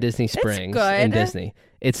Morimoto's. It's in Disney Springs in Disney.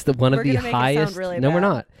 It's one of the highest. No, we're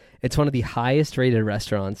not. It's one of the highest rated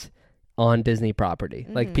restaurants on Disney property.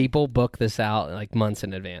 Mm-hmm. Like, people book this out like months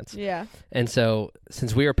in advance. Yeah. And so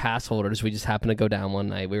since we were pass holders, we just happened to go down one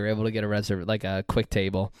night. We were able to get a quick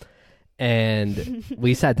table. And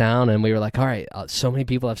we sat down and we were like, all right, so many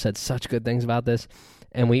people have said such good things about this.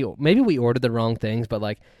 And we ordered the wrong things, but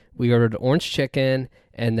like we ordered orange chicken,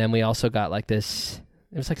 and then we also got like this,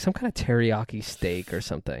 it was like some kind of teriyaki steak or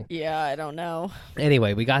something. Yeah, I don't know.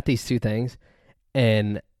 Anyway, we got these two things,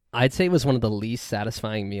 and I'd say it was one of the least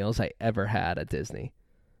satisfying meals I ever had at Disney.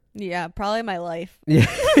 Yeah, probably my life. Yeah.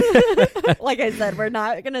 Like I said, we're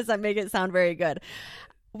not going to make it sound very good.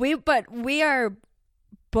 But we are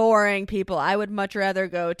boring people. I would much rather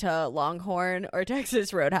go to Longhorn or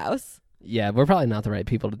Texas Roadhouse. Yeah, we're probably not the right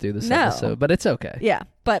people to do this episode, but it's okay. Yeah,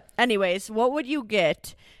 but anyways, what would you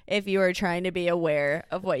get if you were trying to be aware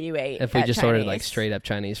of what you ate? If we just Chinese? ordered like straight up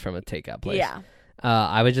Chinese from a takeout place. Yeah.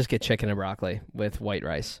 I would just get chicken and broccoli with white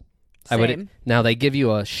rice. Same. Now they give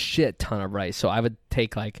you a shit ton of rice, so I would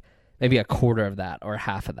take like maybe a quarter of that or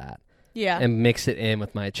half of that. Yeah. And mix it in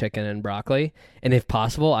with my chicken and broccoli. And if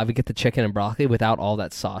possible, I would get the chicken and broccoli without all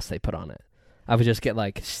that sauce they put on it. I would just get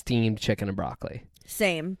like steamed chicken and broccoli.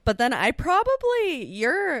 Same. But then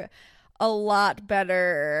you're a lot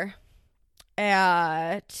better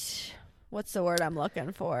at, what's the word I'm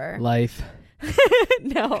looking for? Life.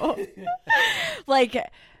 No. Like,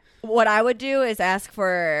 what I would do is ask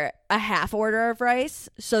for a half order of rice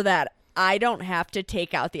so that I don't have to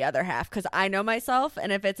take out the other half, because I know myself,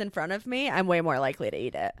 and if it's in front of me, I'm way more likely to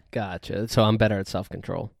eat it. Gotcha. So I'm better at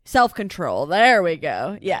self-control. Self-control. There we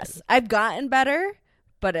go. Yes. I've gotten better,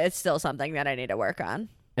 but it's still something that I need to work on.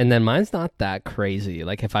 And then mine's not that crazy.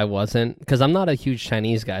 Like if I wasn't, because I'm not a huge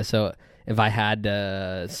Chinese guy, so if I had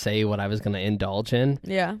to say what I was going to indulge in,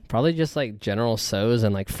 yeah, probably just like General Tso's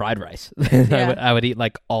and like fried rice. Yeah. I would eat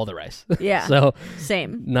like all the rice. Yeah. So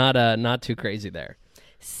same. Not too crazy there.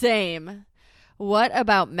 Same. What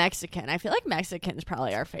about Mexican? I feel like Mexican's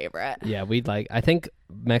probably our favorite. Yeah, I think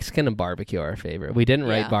Mexican and barbecue are our favorite. We didn't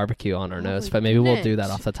write barbecue on our notes, but maybe we'll do that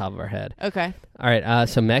off the top of our head. Okay. All right.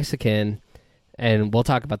 So Mexican, and we'll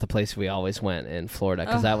talk about the place we always went in Florida,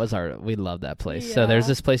 because that was we loved that place. Yeah. So there's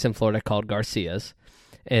this place in Florida called Garcia's,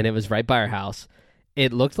 and it was right by our house.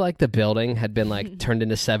 It looked like the building had been like turned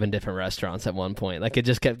into 7 different restaurants at one point. Like it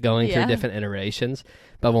just kept going through different iterations.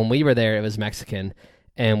 But when we were there, it was Mexican.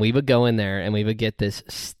 And we would go in there and we would get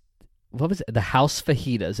this, what was it? The House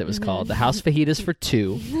Fajitas, it was called. The House Fajitas for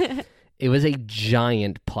 2. It was a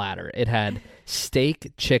giant platter. It had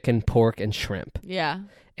steak, chicken, pork, and shrimp. Yeah.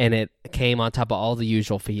 And it came on top of all the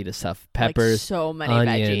usual fajita stuff. Peppers, like so many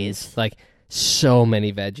onions, veggies. like so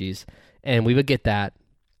many veggies. And we would get that.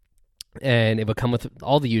 And it would come with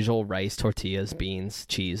all the usual rice, tortillas, beans,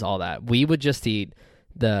 cheese, all that. We would just eat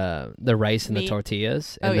the rice and the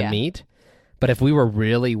tortillas and the meat. But if we were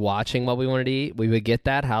really watching what we wanted to eat, we would get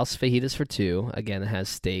that House Fajitas for 2. Again, it has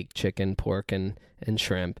steak, chicken, pork, and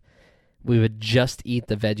shrimp. We would just eat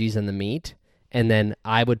the veggies and the meat, and then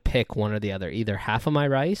I would pick one or the other, either half of my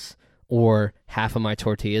rice or half of my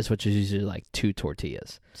tortillas, which is usually like 2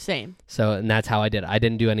 tortillas. Same. So, and that's how I did it. I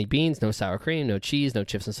didn't do any beans, no sour cream, no cheese, no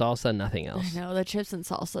chips and salsa, nothing else. I know, the chips and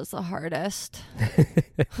salsa is the hardest.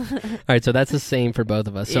 All right, so that's the same for both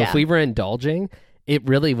of us. So if we were indulging, it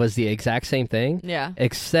really was the exact same thing. Yeah.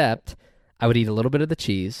 Except I would eat a little bit of the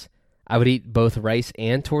cheese. I would eat both rice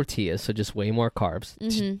and tortillas, so just way more carbs.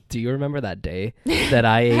 Mm-hmm. Do you remember that day that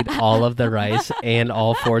I ate all of the rice and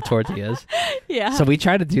all 4 tortillas? Yeah. So we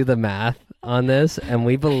tried to do the math on this, and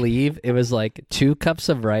we believe it was like 2 cups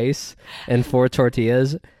of rice and 4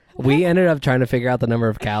 tortillas. We ended up trying to figure out the number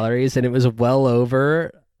of calories, and it was well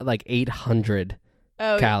over like 800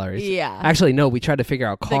 calories. Yeah. Actually, no, we tried to figure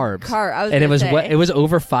out carbs. It was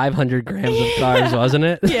over 500 grams of carbs, wasn't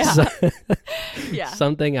it? Yeah.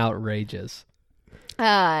 Something outrageous.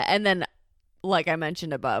 And then, like I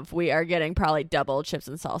mentioned above, we are getting probably double chips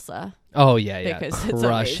and salsa. Oh, yeah. Because it's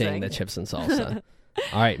crushing amazing. the chips and salsa.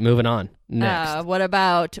 All right, moving on. Next. What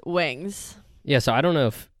about wings? Yeah, so I don't know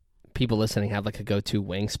if people listening have like a go-to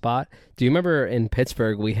wing spot. Do you remember in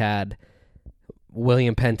Pittsburgh we had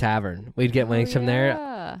William Penn Tavern? We'd get wings from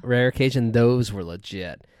there. Rare occasion, those were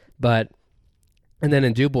legit. But And then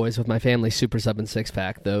in Du Bois with my family, Super Sub and Six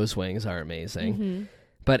Pack, those wings are amazing. Mm-hmm.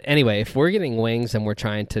 But anyway, if we're getting wings and we're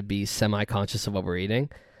trying to be semi-conscious of what we're eating,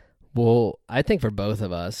 I think for both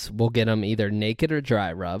of us, we'll get them either naked or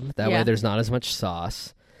dry rub. That way there's not as much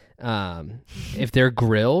sauce. If they're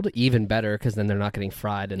grilled, even better, because then they're not getting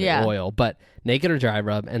fried in the oil. But naked or dry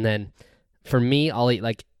rub. And then for me, I'll eat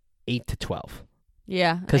like 8 to 12.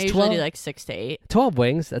 Yeah, I usually do like 6 to 8. 12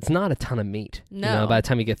 wings, that's not a ton of meat. No. By the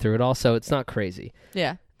time you get through it all, so it's not crazy.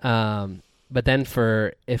 Yeah. But then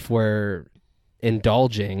if we're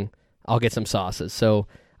indulging, I'll get some sauces. So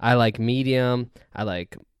I like medium, I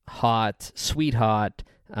like hot, sweet hot,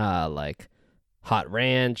 like hot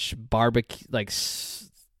ranch, barbecue, like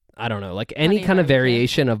I don't know, like any kind of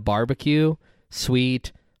variation of barbecue,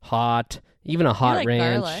 sweet, hot, even a hot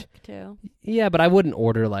ranch. Garlic too. Yeah, but I wouldn't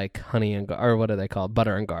order like honey and or what are they called,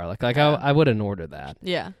 butter and garlic. Like I wouldn't order that.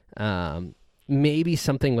 Yeah. Maybe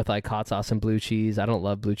something with like hot sauce and blue cheese. I don't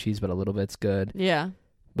love blue cheese, but a little bit's good. Yeah.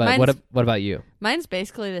 But what about you? Mine's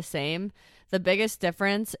basically the same. The biggest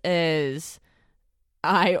difference is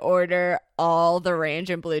I order all the ranch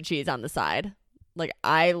and blue cheese on the side. Like,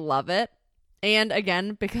 I love it. And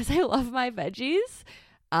again, because I love my veggies,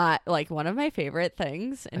 like one of my favorite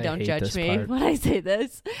things, and don't judge me when I say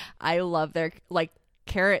this, I love their like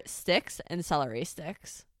carrot sticks and celery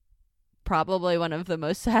sticks. Probably one of the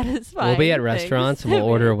most satisfying. We'll be at restaurants and we'll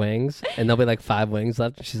order wings, and there'll be like 5 wings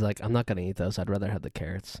left. She's like, I'm not going to eat those. I'd rather have the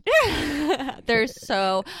carrots. I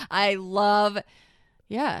love,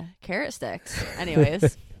 carrot sticks.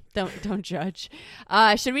 Anyways, don't judge.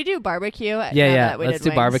 Should we do barbecue? Yeah. Let's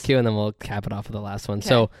do barbecue, and then we'll cap it off with the last one. Okay.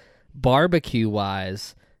 So barbecue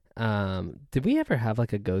wise, did we ever have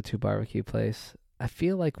like a go-to barbecue place? I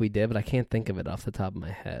feel like we did, but I can't think of it off the top of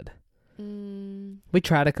my head. We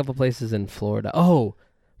tried a couple places in Florida. Oh,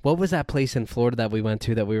 what was that place in Florida that we went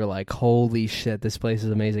to that we were like, holy shit, this place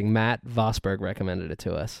is amazing? Matt Vosberg recommended it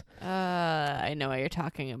to us. I know what you're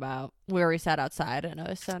talking about. Where we sat outside and it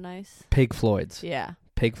was so nice. Pig Floyd's. Yeah.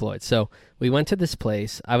 Pig Floyd's. So we went to this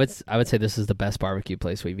place. I would say this is the best barbecue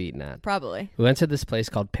place we've eaten at. Probably. We went to this place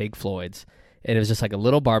called Pig Floyd's, and it was just like a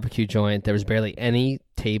little barbecue joint. There was barely any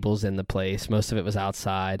tables in the place. Most of it was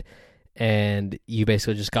outside. And you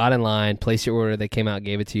basically just got in line, placed your order, they came out,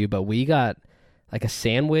 gave it to you. But we got like a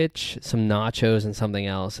sandwich, some nachos, and something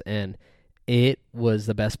else, and it was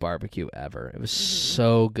the best barbecue ever. It was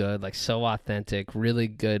so good, like so authentic, really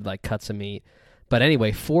good, like cuts of meat. But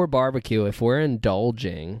anyway, for barbecue, if we're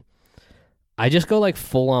indulging, I just go like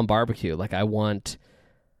full on barbecue. Like I want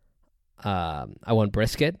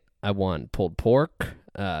brisket, I want pulled pork,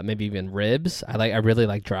 maybe even ribs. I really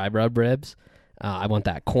like dry rub ribs. I want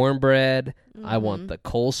that cornbread. I want the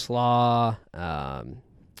coleslaw.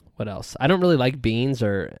 What else? I don't really like beans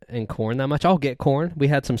and corn that much. I'll get corn. We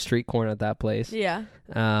had some street corn at that place. Yeah.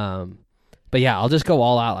 But yeah, I'll just go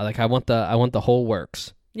all out. Like I want the whole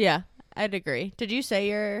works. Yeah, I'd agree. Did you say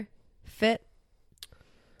your fit?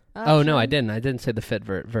 Oh no, I didn't. I didn't say the fit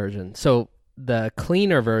version. So the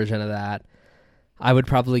cleaner version of that, I would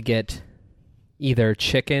probably get either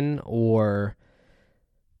chicken or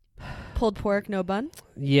pulled pork, no bun?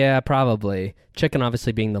 Yeah, probably. Chicken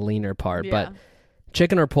obviously being the leaner part, but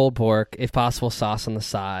chicken or pulled pork, if possible, sauce on the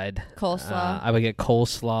side. Coleslaw. I would get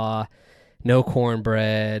coleslaw, no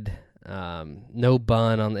cornbread, no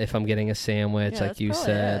bun if I'm getting a sandwich, like you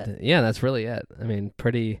said. It. Yeah, that's really it. I mean,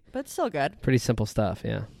 but still good. Pretty simple stuff,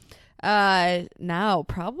 yeah. Now,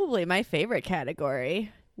 probably my favorite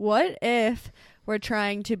category. What if we're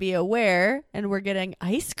trying to be aware and we're getting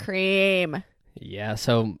ice cream? Yeah,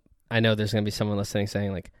 so I know there's going to be someone listening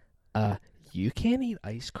saying like, you can't eat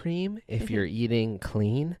ice cream if you're eating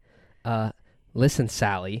clean. Listen,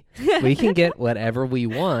 Sally, we can get whatever we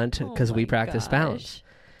want because we practice balance.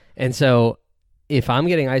 And so if I'm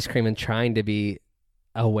getting ice cream and trying to be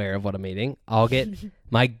aware of what I'm eating, I'll get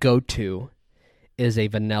my go-to is a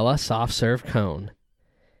vanilla soft serve cone.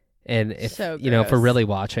 And if, if we're really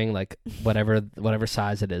watching, like whatever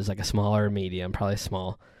size it is, like a small or a medium, probably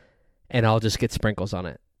small, and I'll just get sprinkles on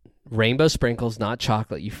it. Rainbow sprinkles, not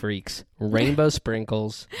chocolate, you freaks. Rainbow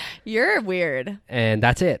sprinkles. You're weird. And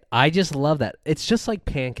that's it. I just love that. It's just like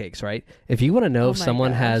pancakes, right? If you want to know if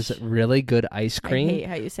someone has really good ice cream I hate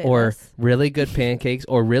how you say or this. really good pancakes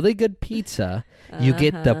or really good pizza, you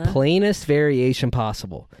get the plainest variation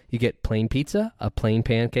possible. You get plain pizza, a plain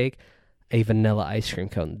pancake, a vanilla ice cream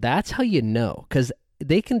cone. That's how you know, because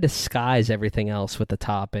they can disguise everything else with the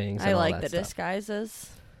toppings and I all like that the stuff. disguises.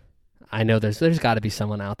 I know there's got to be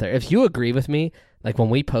someone out there. If you agree with me, like when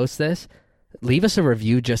we post this, leave us a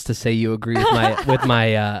review just to say you agree with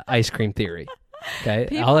my ice cream theory. Okay,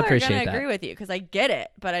 People I'll appreciate are that. Agree with you because I get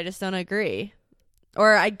it, but I just don't agree.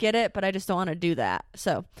 Or I get it, but I just don't want to do that.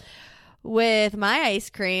 So with my ice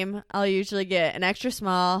cream, I'll usually get an extra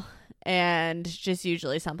small and just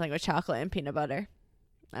usually something with chocolate and peanut butter.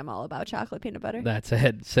 I'm all about chocolate peanut butter. That's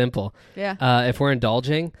it. Simple. Yeah. If we're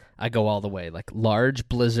indulging, I go all the way. Like large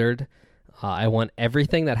Blizzard. I want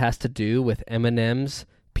everything that has to do with M&M's,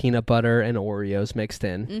 peanut butter, and Oreos mixed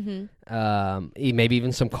in. Maybe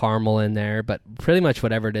even some caramel in there, but pretty much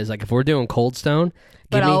whatever it is. Like if we're doing Cold Stone,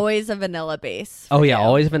 but always a vanilla base. Oh yeah,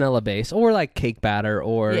 always vanilla base, or like cake batter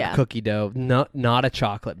or Yeah. cookie dough. Not a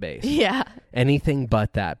chocolate base. Yeah. Anything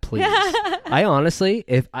but that, please. I honestly,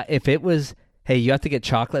 if it was, hey, you have to get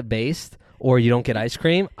chocolate based or you don't get ice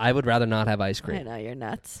cream, I would rather not have ice I cream. know, you're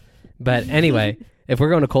nuts. But anyway, if we're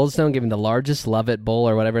going to Cold Stone, give me the largest Love It bowl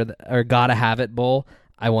or whatever, or Gotta Have It bowl.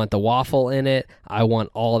 I want the waffle in it. I want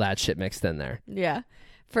all that shit mixed in there. Yeah.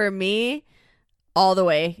 For me, all the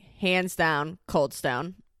way, hands down, Cold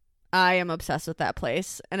Stone. I am obsessed with that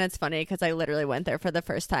place. And it's funny because I literally went there for the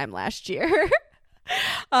first time last year.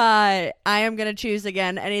 I am going to choose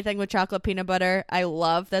again anything with chocolate peanut butter. I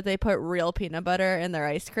love that they put real peanut butter in their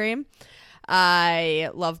ice cream.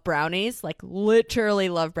 I love brownies, like literally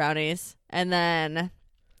love brownies. And then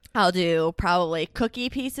I'll do probably cookie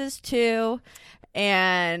pieces too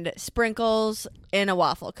and sprinkles in a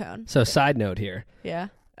waffle cone. So side note here. Yeah.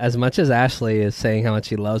 As much as Ashley is saying how much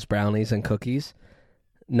she loves brownies and cookies,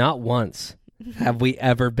 not once have we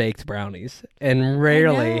ever baked brownies. And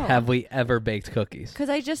rarely have we ever baked cookies. Because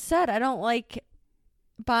I just said I don't like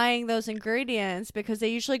buying those ingredients because they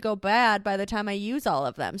usually go bad by the time I use all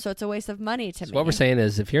of them. So it's a waste of money to me. What we're saying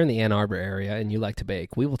is if you're in the Ann Arbor area and you like to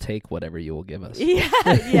bake, we will take whatever you will give us. Yeah,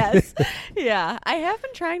 yes. Yeah. I have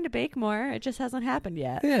been trying to bake more. It just hasn't happened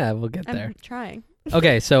yet. Yeah, we'll get there. I'm trying.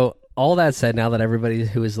 Okay, so all that said, now that everybody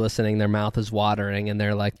who is listening, their mouth is watering and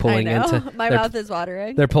they're like pulling I know. into My mouth is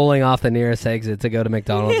watering. They're pulling off the nearest exit to go to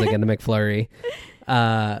McDonald's and get a McFlurry.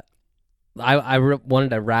 I wanted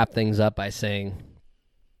to wrap things up by saying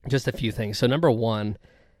just a few things. So number one,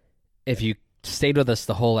 if you stayed with us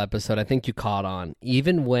the whole episode, I think you caught on.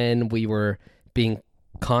 Even when we were being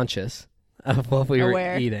conscious of what we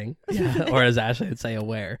were eating, or as Ashley would say,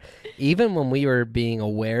 aware. Even when we were being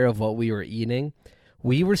aware of what we were eating,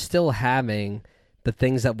 we were still having the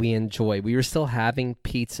things that we enjoy. We were still having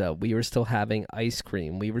pizza. We were still having ice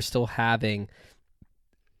cream. We were still having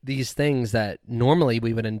these things that normally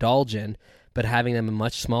we would indulge in, but having them in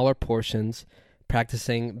much smaller portions,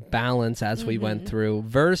 practicing balance as we went through,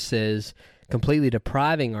 versus completely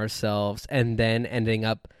depriving ourselves and then ending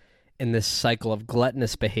up in this cycle of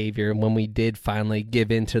gluttonous behavior when we did finally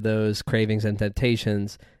give into those cravings and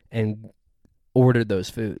temptations and ordered those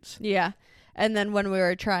foods. Yeah. And then when we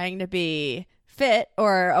were trying to be fit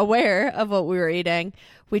or aware of what we were eating,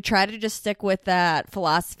 we try to just stick with that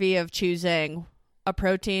philosophy of choosing a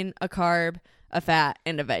protein, a carb, a fat,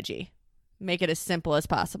 and a veggie. Make it as simple as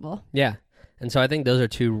possible. Yeah. And so I think those are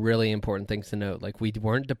two really important things to note. Like we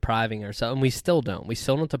weren't depriving ourselves, and we still don't. We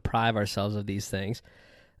still don't deprive ourselves of these things.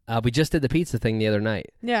 We just did the pizza thing the other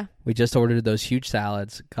night. Yeah. We just ordered those huge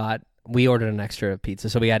salads. We ordered an extra pizza,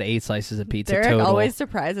 so we had 8 slices of pizza Derek total. always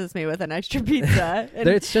surprises me with an extra pizza.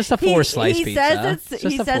 It's just a 4-slice pizza.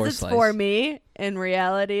 He says it's for me. In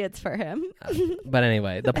reality, it's for him. But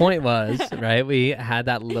anyway, the point was, right, we had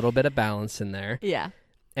that little bit of balance in there. Yeah.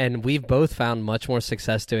 And we've both found much more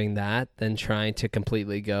success doing that than trying to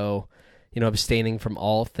completely go, abstaining from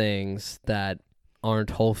all things that aren't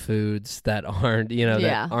whole foods, that aren't,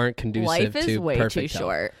 that aren't conducive to perfect health. Life is way too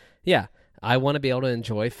short. Yeah. I want to be able to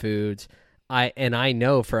enjoy foods. I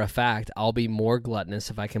know for a fact I'll be more gluttonous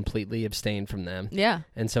if I completely abstain from them. Yeah.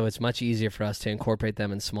 And so it's much easier for us to incorporate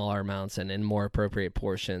them in smaller amounts and in more appropriate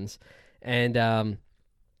portions. And,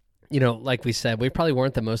 like we said, we probably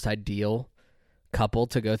weren't the most ideal couple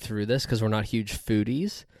to go through this because we're not huge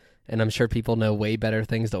foodies. And I'm sure people know way better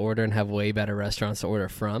things to order and have way better restaurants to order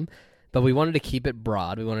from. But we wanted to keep it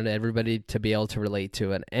broad. We wanted everybody to be able to relate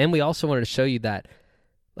to it. And we also wanted to show you that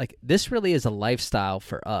this really is a lifestyle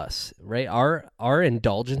for us, right? Our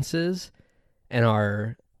indulgences and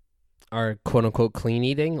our quote unquote clean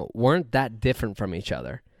eating weren't that different from each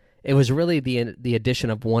other. It was really the addition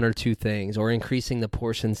of 1 or 2 things or increasing the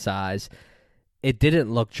portion size. It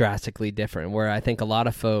didn't look drastically different, where I think a lot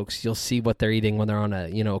of folks, you'll see what they're eating when they're on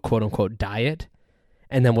a quote unquote diet,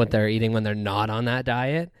 and then what they're eating when they're not on that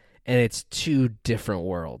diet, and it's 2 different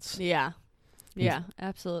worlds. Yeah. Yeah,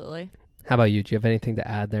 absolutely. How about you? Do you have anything to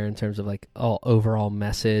add there in terms of overall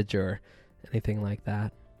message or anything like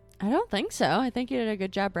that? I don't think so. I think you did a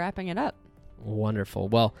good job wrapping it up. Wonderful.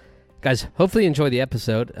 Well, guys, hopefully you enjoyed the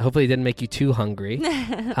episode. Hopefully it didn't make you too hungry.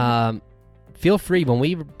 Feel free when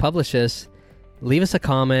we publish this, leave us a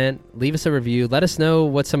comment, leave us a review. Let us know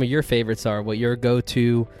what some of your favorites are, what your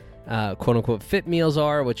go-to quote unquote fit meals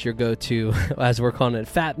are, what your go-to, as we're calling it,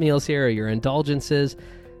 fat meals here, or your indulgences.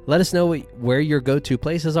 Let us know where your go-to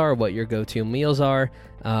places are, what your go-to meals are.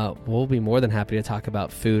 We'll be more than happy to talk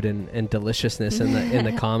about food and deliciousness in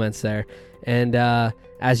the comments there. And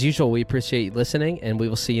as usual, we appreciate you listening, and we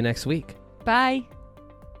will see you next week. Bye.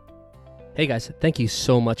 Hey guys, thank you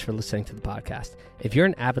so much for listening to the podcast. If you're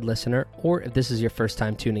an avid listener, or if this is your first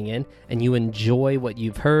time tuning in and you enjoy what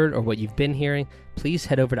you've heard or what you've been hearing, please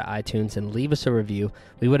head over to iTunes and leave us a review.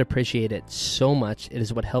 We would appreciate it so much. It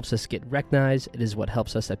is what helps us get recognized. It is what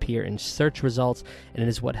helps us appear in search results, and it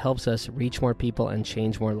is what helps us reach more people and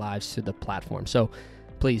change more lives through the platform. So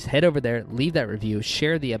please head over there, leave that review,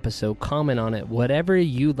 share the episode, comment on it. Whatever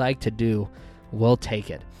you like to do, we'll take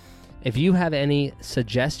it. If you have any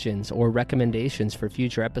suggestions or recommendations for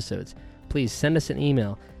future episodes, please send us an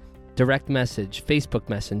email, direct message, Facebook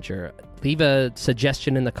Messenger, leave a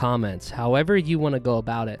suggestion in the comments. However you want to go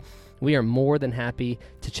about it, we are more than happy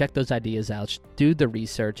to check those ideas out, do the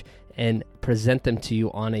research, and present them to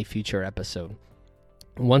you on a future episode.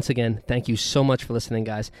 Once again, thank you so much for listening,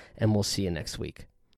 guys, and we'll see you next week.